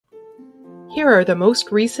Here are the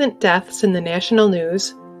most recent deaths in the national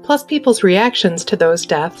news, plus people's reactions to those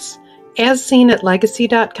deaths, as seen at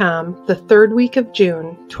Legacy.com the third week of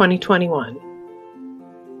June 2021.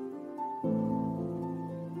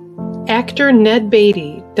 Actor Ned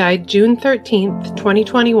Beatty died June 13,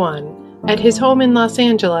 2021, at his home in Los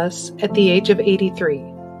Angeles at the age of 83.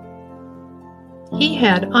 He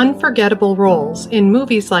had unforgettable roles in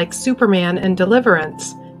movies like Superman and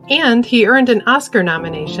Deliverance, and he earned an Oscar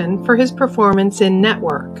nomination for his performance in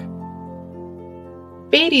Network.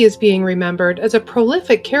 Beatty is being remembered as a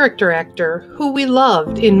prolific character actor who we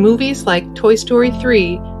loved in movies like Toy Story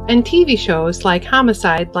 3 and TV shows like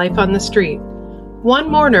Homicide: Life on the Street.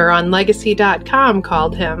 One mourner on Legacy.com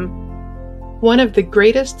called him one of the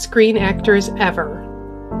greatest screen actors ever.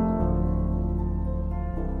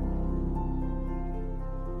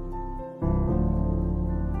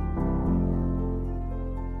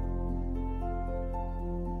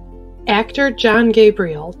 Actor John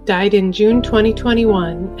Gabriel died in June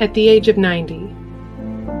 2021 at the age of 90.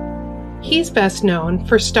 He's best known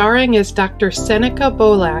for starring as Dr. Seneca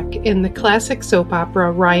Bolak in the classic soap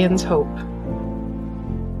opera Ryan's Hope.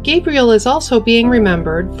 Gabriel is also being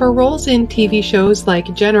remembered for roles in TV shows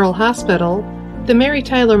like General Hospital, The Mary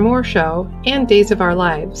Tyler Moore Show, and Days of Our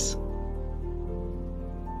Lives.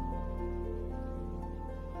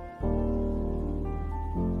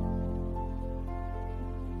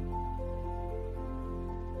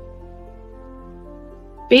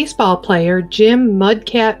 Baseball player Jim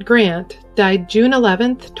Mudcat Grant died June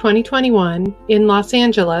 11, 2021, in Los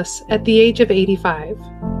Angeles at the age of 85.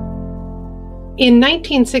 In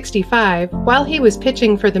 1965, while he was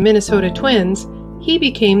pitching for the Minnesota Twins, he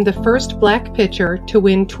became the first black pitcher to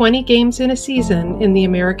win 20 games in a season in the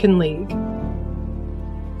American League.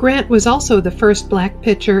 Grant was also the first black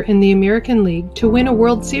pitcher in the American League to win a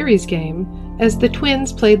World Series game as the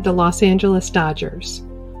Twins played the Los Angeles Dodgers.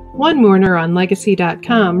 One mourner on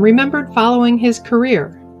Legacy.com remembered following his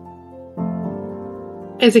career.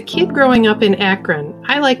 As a kid growing up in Akron,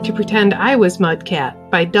 I liked to pretend I was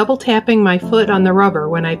Mudcat by double tapping my foot on the rubber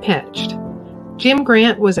when I pitched. Jim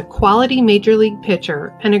Grant was a quality major league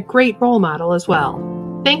pitcher and a great role model as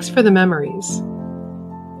well. Thanks for the memories.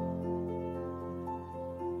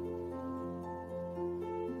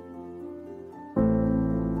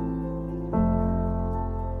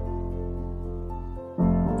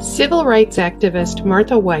 Civil rights activist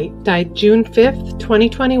Martha White died June 5,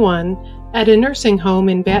 2021, at a nursing home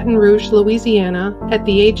in Baton Rouge, Louisiana, at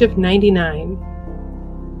the age of 99.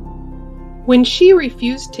 When she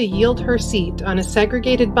refused to yield her seat on a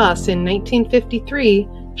segregated bus in 1953,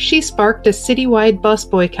 she sparked a citywide bus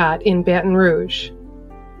boycott in Baton Rouge.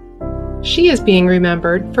 She is being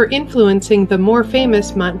remembered for influencing the more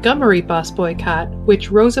famous Montgomery bus boycott, which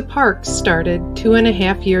Rosa Parks started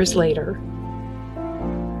 2.5 years later.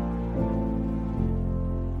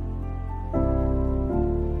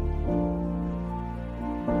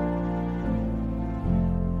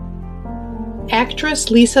 Actress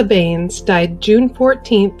Lisa Baines died June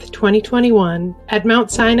 14, 2021, at Mount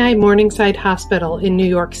Sinai Morningside Hospital in New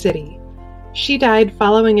York City. She died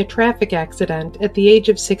following a traffic accident at the age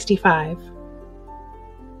of 65.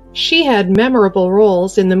 She had memorable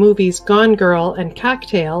roles in the movies Gone Girl and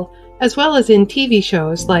Cocktail, as well as in TV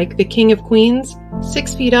shows like The King of Queens,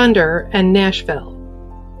 6 Feet Under, and Nashville.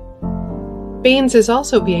 Baines is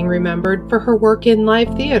also being remembered for her work in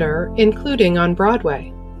live theater, including on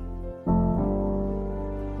Broadway.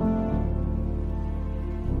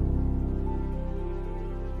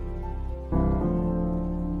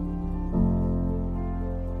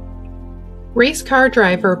 Racecar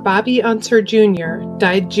driver Bobby Unser Jr.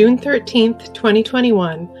 died June 13,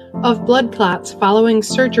 2021, of blood clots following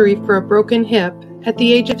surgery for a broken hip at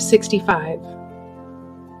the age of 65.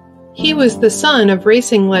 He was the son of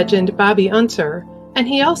racing legend Bobby Unser, and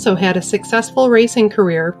he also had a successful racing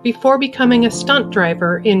career before becoming a stunt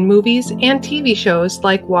driver in movies and TV shows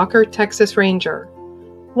like Walker, Texas Ranger.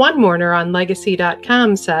 One mourner on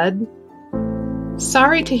Legacy.com said,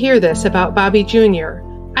 "Sorry to hear this about Bobby Jr.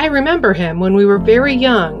 I remember him when we were very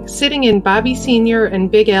young, sitting in Bobby Sr. and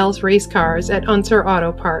Big Al's race cars at Unser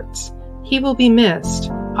Auto Parts. He will be missed.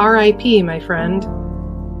 R.I.P., my friend."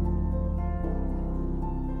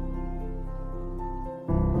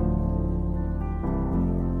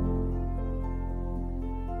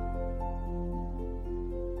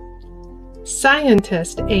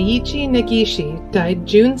 Scientist Ei-ichi Negishi died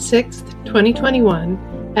June 6,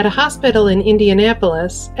 2021, at a hospital in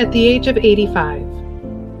Indianapolis at the age of 85.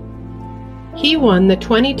 He won the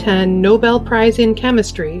 2010 Nobel Prize in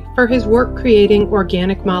Chemistry for his work creating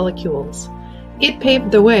organic molecules. It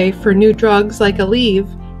paved the way for new drugs like Aleve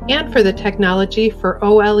and for the technology for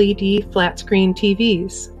OLED flat-screen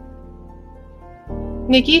TVs.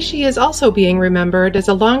 Negishi is also being remembered as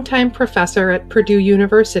a longtime professor at Purdue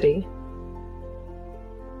University.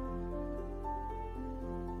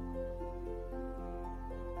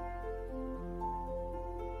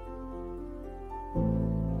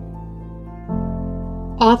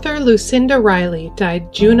 Author Lucinda Riley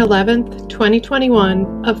died June 11,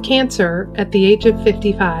 2021, of cancer at the age of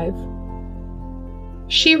 55.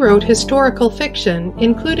 She wrote historical fiction,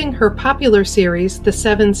 including her popular series, The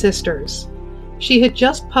Seven Sisters. She had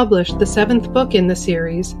just published the 7th book in the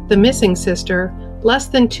series, The Missing Sister, less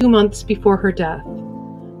than 2 months before her death.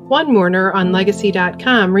 One mourner on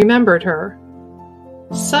Legacy.com remembered her.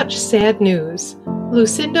 Such sad news.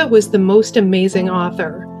 Lucinda was the most amazing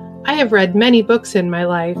author. I have read many books in my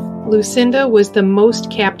life. Lucinda was the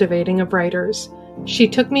most captivating of writers. She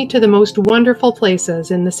took me to the most wonderful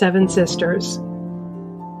places in The Seven Sisters.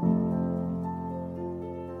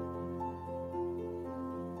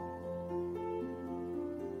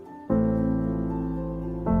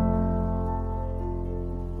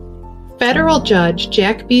 Federal Judge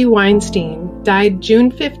Jack B. Weinstein died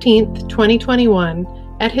June 15, 2021,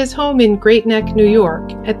 at his home in Great Neck, New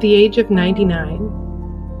York, at the age of 99.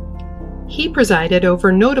 He presided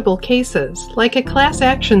over notable cases, like a class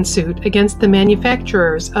action suit against the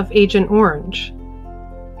manufacturers of Agent Orange.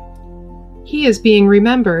 He is being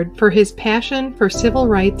remembered for his passion for civil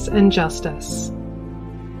rights and justice.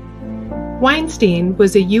 Weinstein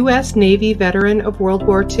was a U.S. Navy veteran of World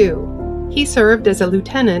War II. He served as a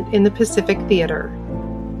lieutenant in the Pacific Theater.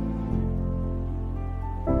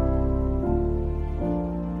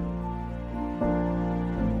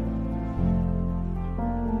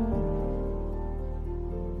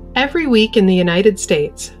 Every week in the United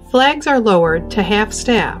States, flags are lowered to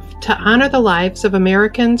half-staff to honor the lives of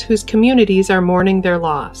Americans whose communities are mourning their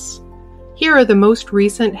loss. Here are the most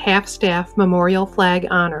recent half-staff memorial flag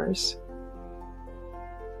honors.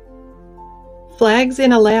 Flags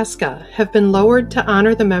in Alaska have been lowered to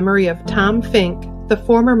honor the memory of Tom Fink, the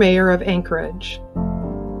former mayor of Anchorage.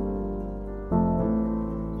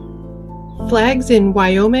 Flags in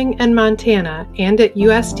Wyoming and Montana and at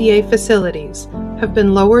USDA facilities have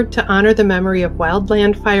been lowered to honor the memory of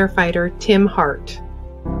wildland firefighter Tim Hart.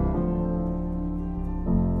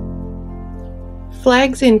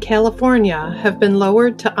 Flags in California have been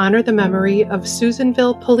lowered to honor the memory of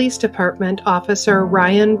Susanville Police Department Officer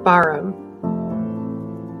Ryan Barham.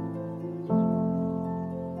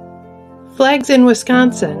 Flags in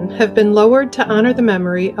Wisconsin have been lowered to honor the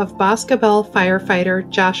memory of Boscobel firefighter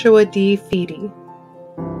Joshua D. Feedy.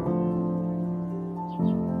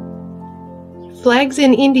 Flags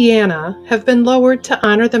in Indiana have been lowered to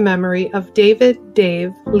honor the memory of David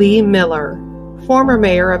Dave Lee Miller, former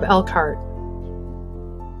mayor of Elkhart.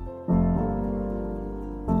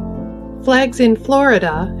 Flags in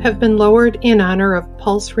Florida have been lowered in honor of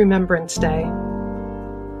Pulse Remembrance Day.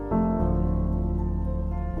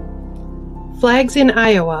 Flags in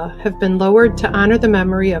Iowa have been lowered to honor the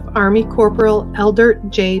memory of Army Corporal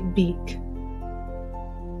Eldert J. Beek.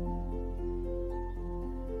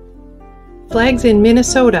 Flags in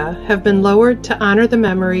Minnesota have been lowered to honor the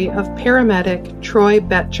memory of paramedic Troy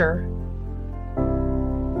Betcher.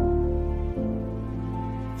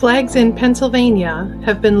 Flags in Pennsylvania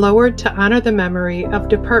have been lowered to honor the memory of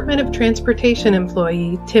Department of Transportation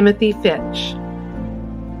employee Timothy Fitch.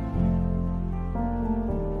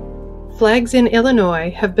 Flags in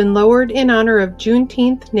Illinois have been lowered in honor of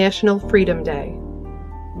Juneteenth National Freedom Day.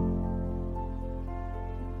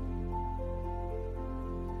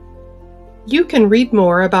 You can read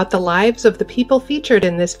more about the lives of the people featured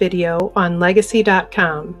in this video on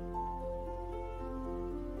Legacy.com.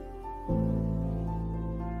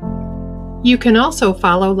 You can also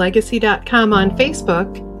follow Legacy.com on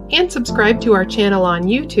Facebook and subscribe to our channel on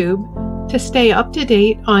YouTube to stay up to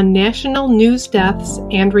date on national news deaths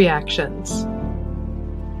and reactions.